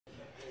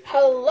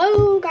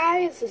Hello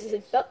guys, this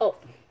is Bella. Oh,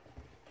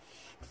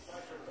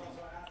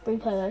 let me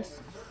play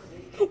this.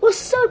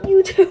 What's up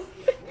YouTube?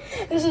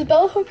 This is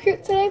Bella Hope here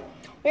today.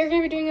 We're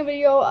going to be doing a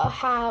video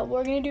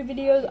we're going to do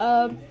videos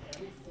of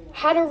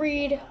how to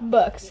read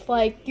books.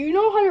 Like, you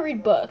know how to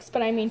read books,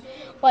 but I mean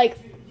like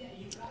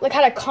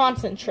how to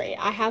concentrate.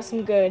 I have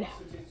some good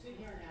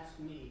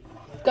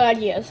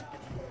ideas.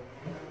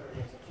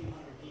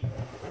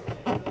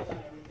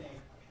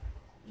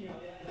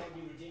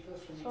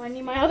 So I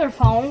need my other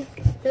phone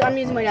because I'm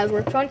using my dad's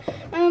work phone.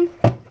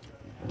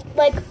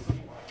 Like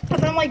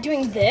if I'm like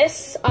doing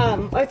this,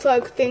 it's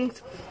like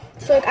things.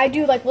 So like I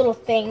do like little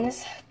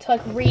things to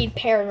like read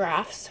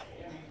paragraphs.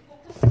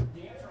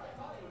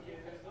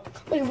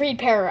 Like read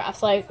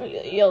paragraphs. Like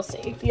you'll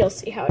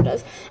see how it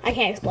does. I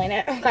can't explain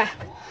it. Okay.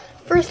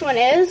 First one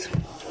is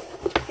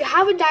you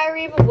have a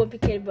Diary of a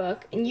Wimpy Kid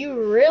book and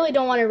you really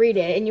don't want to read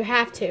it and you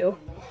have to.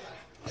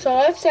 So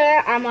let's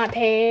say I'm on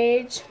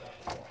page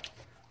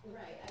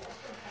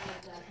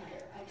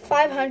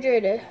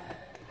 500,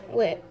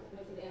 wait,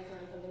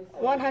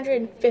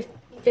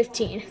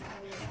 115.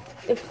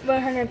 The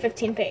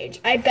 115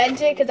 page. I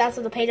bent it because that's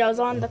the page I was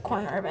on, the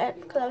corner of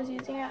it, because I was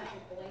using it.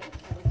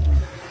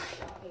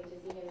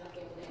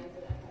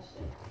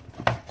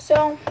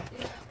 So,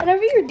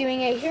 whenever you're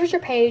doing it, here's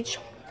your page.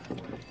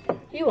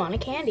 You want a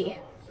candy.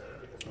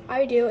 All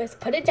you do is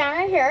put it down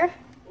right here.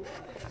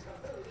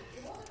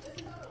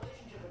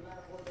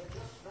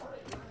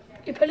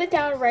 You put it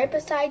down right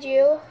beside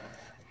you.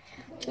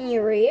 Can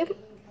you read?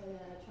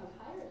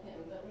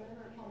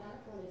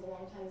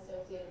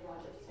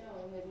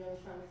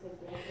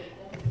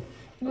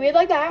 Read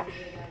like that.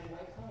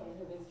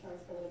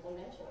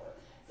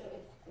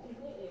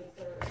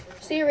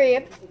 So you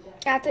read.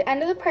 At the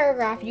end of the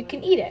paragraph, you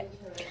can eat it,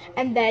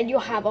 and then you'll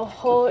have a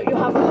whole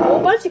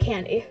bunch of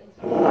candy.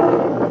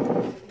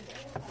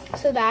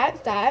 So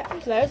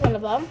there's one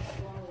of them.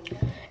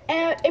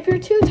 And if you're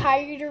too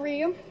tired to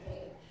read,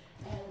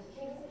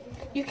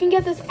 you can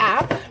get this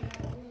app.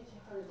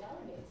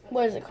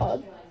 What is it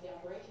called?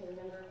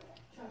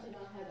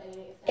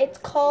 It's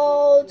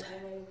called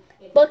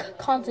Book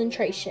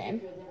Concentration.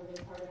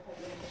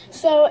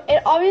 So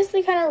it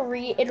obviously kind of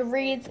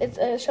reads.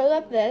 It shows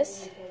up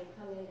this.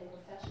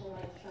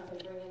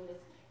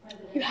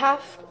 You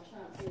have.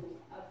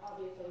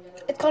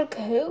 It's called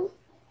Kahoot.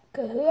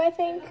 Kahoot, I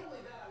think.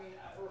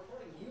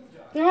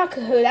 No, not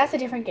Kahoot. That's a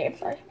different game.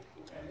 Sorry.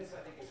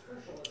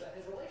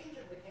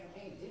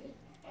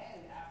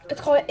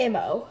 It's called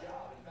IMO.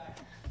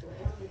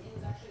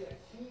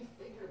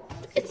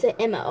 It's an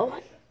IMO.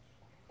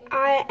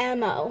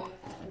 IMO.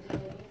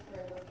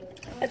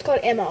 It's called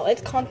IMO.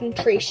 It's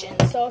concentration.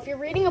 So if you're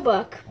reading a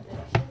book,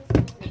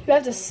 you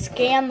have to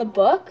scan the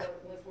book,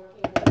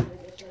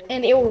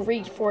 and it will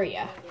read for you.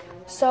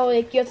 So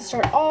like you have to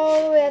start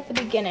all the way at the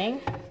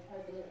beginning,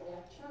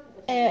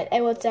 and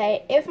it would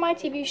say, if my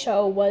TV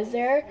show was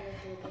there,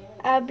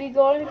 I'd be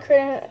going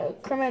to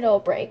criminal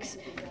breaks.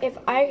 If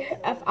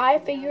I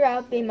figure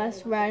out they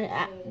must run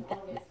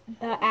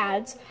the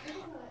ads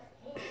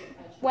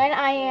when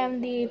I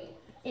am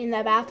in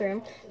the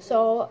bathroom,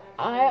 so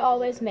I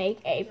always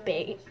make a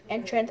big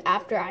entrance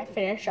after I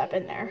finish up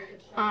in there.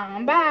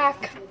 I'm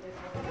back.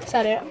 Is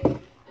that it?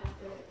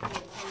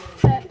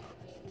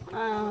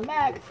 I'm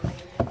back.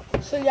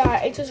 So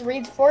yeah, it just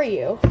reads for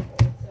you,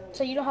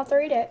 so you don't have to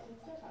read it.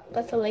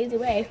 That's a lazy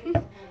way.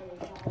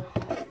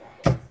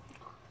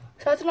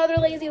 So that's another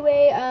lazy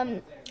way.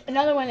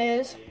 Another one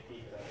is,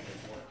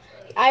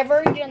 I've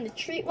already done the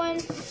treat one,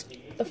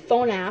 the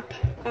phone app,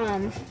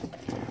 and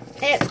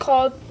it's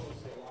called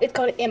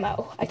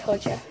IMO. I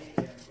told you.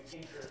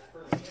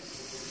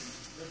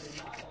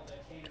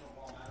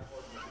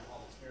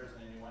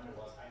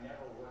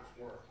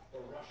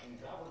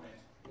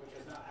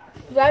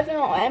 If you guys don't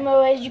know what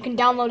IMO is, you can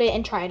download it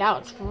and try it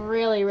out. It's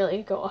really,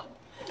 really cool.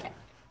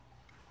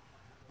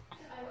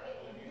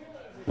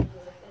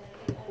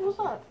 What's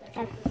up?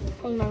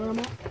 Where's my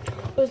remote?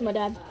 Where's my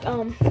dad?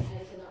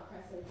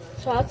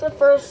 So that's the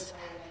first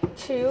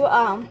two.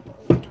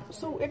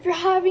 So if you're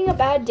having a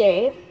bad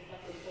day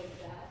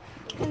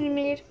and you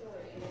need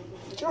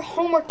your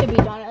homework to be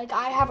done, like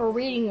I have a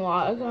reading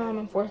log. I'm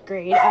in 4th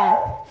grade.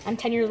 I'm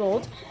 10 years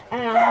old,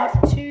 and I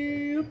have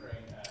to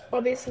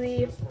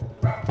obviously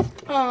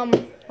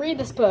read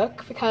this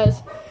book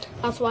because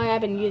that's why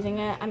I've been using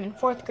it. I'm in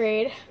 4th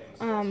grade,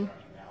 and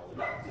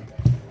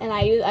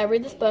I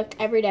read this book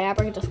every day. I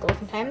bring it to school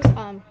sometimes.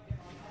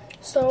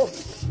 So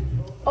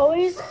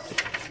always,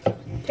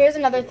 here's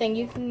another thing.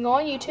 You can go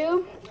on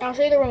YouTube. I'll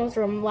show you the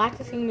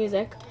relaxing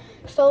music.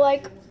 So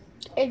like,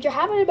 if you're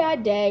having a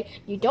bad day,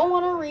 you don't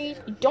want to read,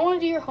 you don't want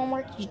to do your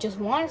homework, you just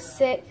want to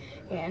sit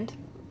and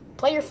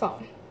play your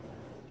phone.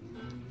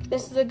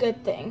 This is a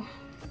good thing.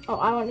 Oh,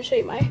 I want to show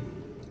you my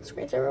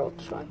screensaver.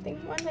 One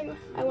thing.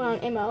 I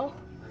went on IMO.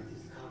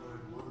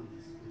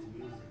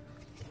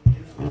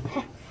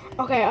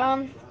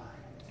 Okay,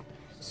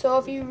 so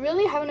if you're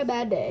really having a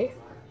bad day,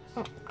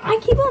 I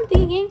keep on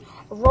thinking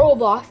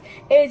Roblox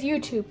is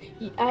YouTube.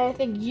 I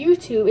think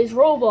YouTube is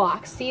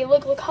Roblox. See,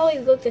 look how they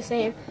look the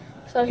same.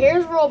 So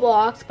here's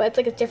Roblox, but it's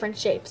like a different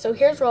shape. So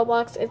here's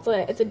Roblox.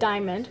 It's a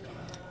diamond,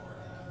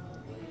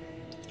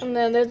 and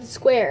then there's a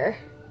square.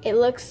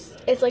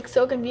 It's like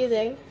so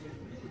confusing.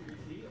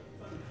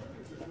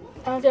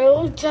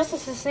 They're just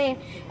as the same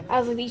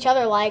as with each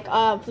other. Like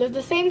they're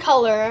the same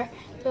color.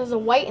 There's a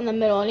white in the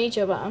middle in each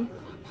of them.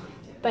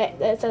 But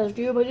it says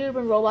Juba and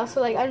Roblox. So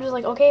like I'm just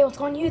like, okay, let's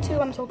go on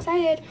YouTube. I'm so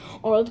excited.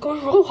 Or let's go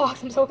on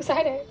Roblox. I'm so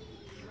excited.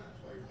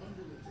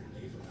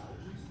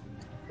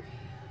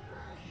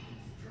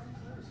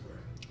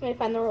 Let me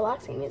find the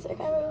relaxing music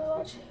I really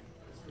watch.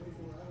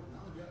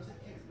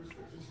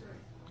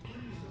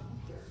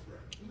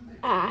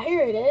 Ah,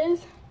 here it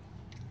is.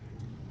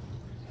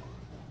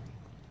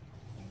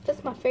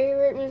 That's my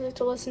favorite music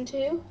to listen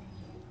to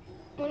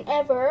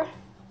whenever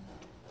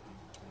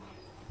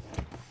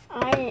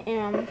I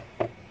am.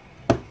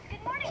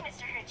 Good morning,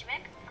 Mr.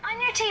 Herjavec.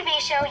 On your TV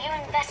show, you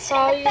invested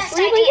Oh, in the best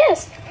really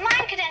ideas. is.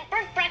 Mine could end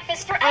burnt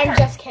breakfast forever. I'm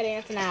just kidding,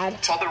 it's an ad.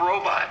 It's all the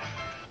robot.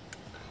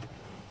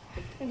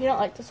 If you don't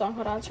like the song,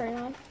 hold on, it's turning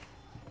on.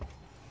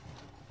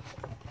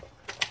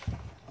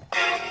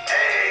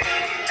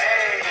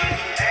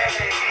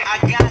 I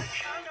got a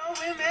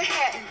condo in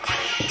Manhattan.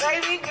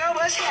 Baby girl,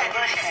 what's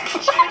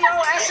happening? Bring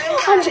your ass in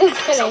I'm just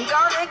kidding. So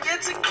gonna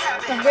get to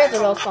cabin. No, here's the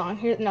real song.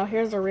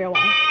 Here's the real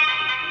one.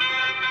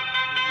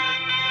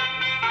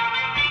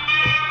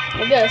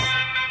 Like this.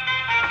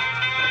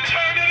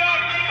 Turn it up.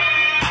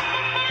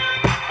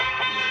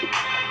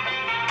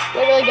 It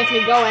really gets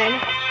me going.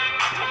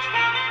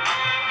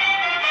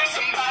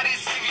 Somebody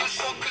save your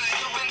soul 'cause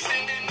you've been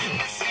sitting in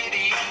the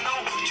city. I know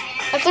what you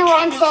mean. That's the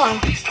wrong song.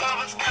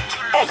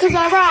 Because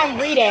whenever I'm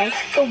reading,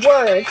 the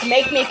words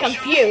make me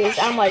confused.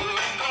 I'm like,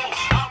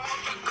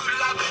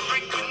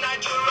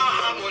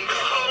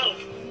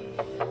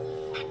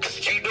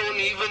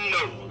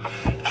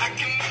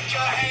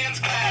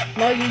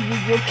 no,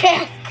 you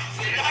can't.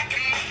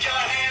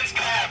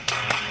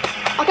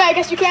 Okay, I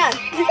guess you can.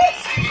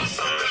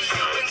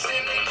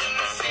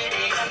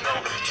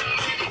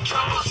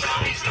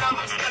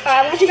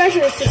 I want you guys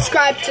to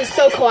subscribe to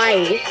So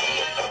Kawaii.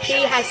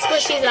 She has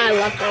squishies and I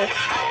love her.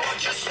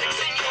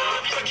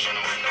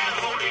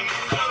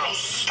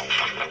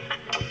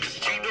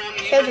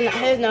 Here's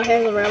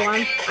the real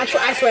one. I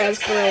swear it's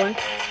the real one.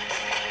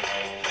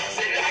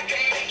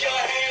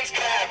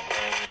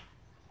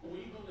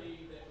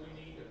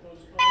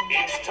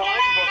 It's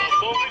time for the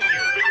moment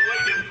you've been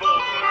waiting for.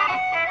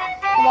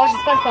 I'm watching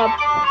SpongeBob.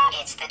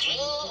 It's the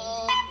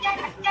dream.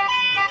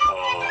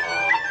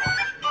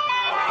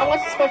 I'm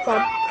watching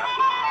SpongeBob.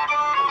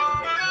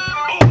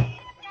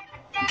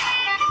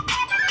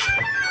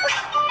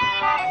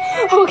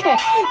 Okay,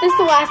 this is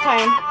the last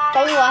time.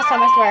 That was the last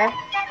time, I swear.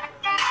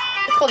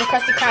 It's called the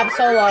Krusty Krab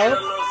Solo.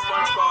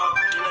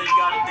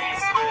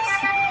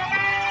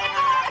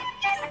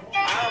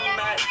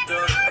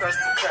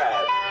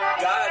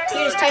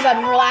 You just type up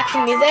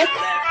relaxing music.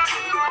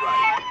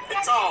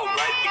 It's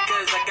alright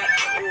because I got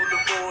the order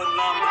for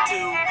number 2.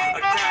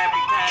 A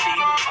Krabby Patty.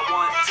 I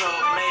want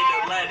tomato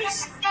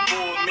lettuce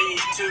for me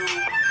too.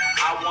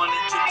 I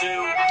wanted to do.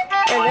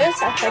 There it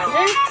is. I typed it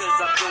in. Because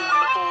I'm doing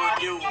it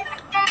for you.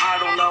 I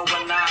don't know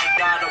when I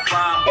got a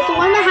rhyme. It's the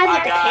one that has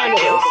like the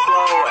candles.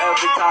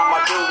 Every time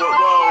I do it,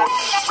 roll.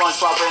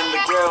 SpongeBob in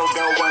the grill,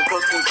 going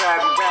cooking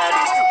Krabby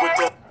Patties with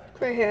the.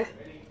 Right here.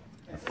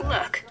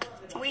 Look,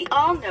 we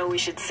all know we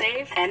should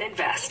save and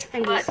invest,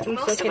 I'm but so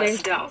most of kidding.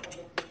 us don't.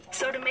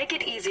 So to make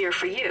it easier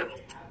for you,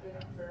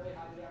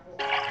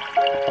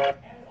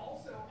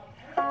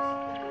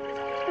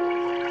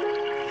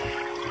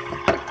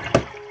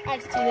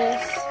 Let's do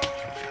this.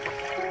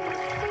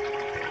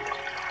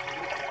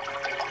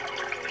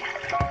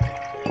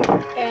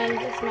 And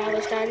this is my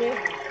other strategy.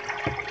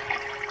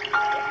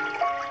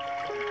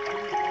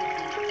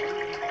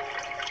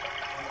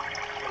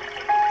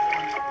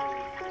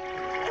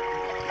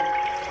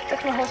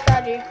 That's my whole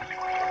strategy.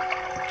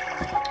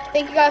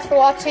 Thank you guys for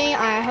watching.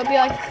 I hope you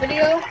liked this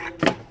video.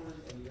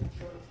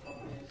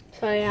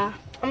 So yeah.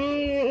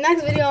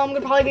 Next video I'm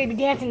probably gonna be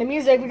dancing to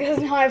music because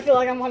now I feel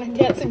like I want to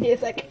dance to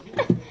music.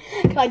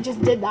 Cause I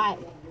just did that.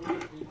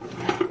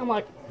 I'm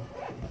like,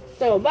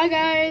 so bye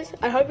guys.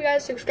 I hope you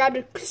guys subscribe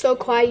to So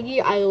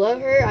Kawaii. I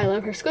love her. I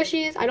love her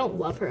squishies. I don't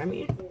love her. I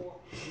mean,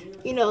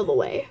 you know the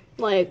way.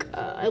 Like,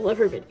 I love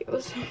her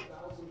videos.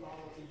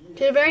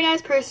 She's a very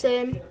nice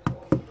person.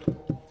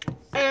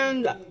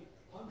 And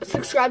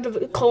subscribe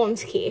to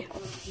Colin's Key.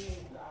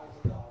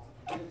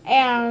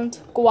 And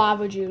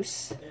guava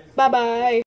juice. Bye bye.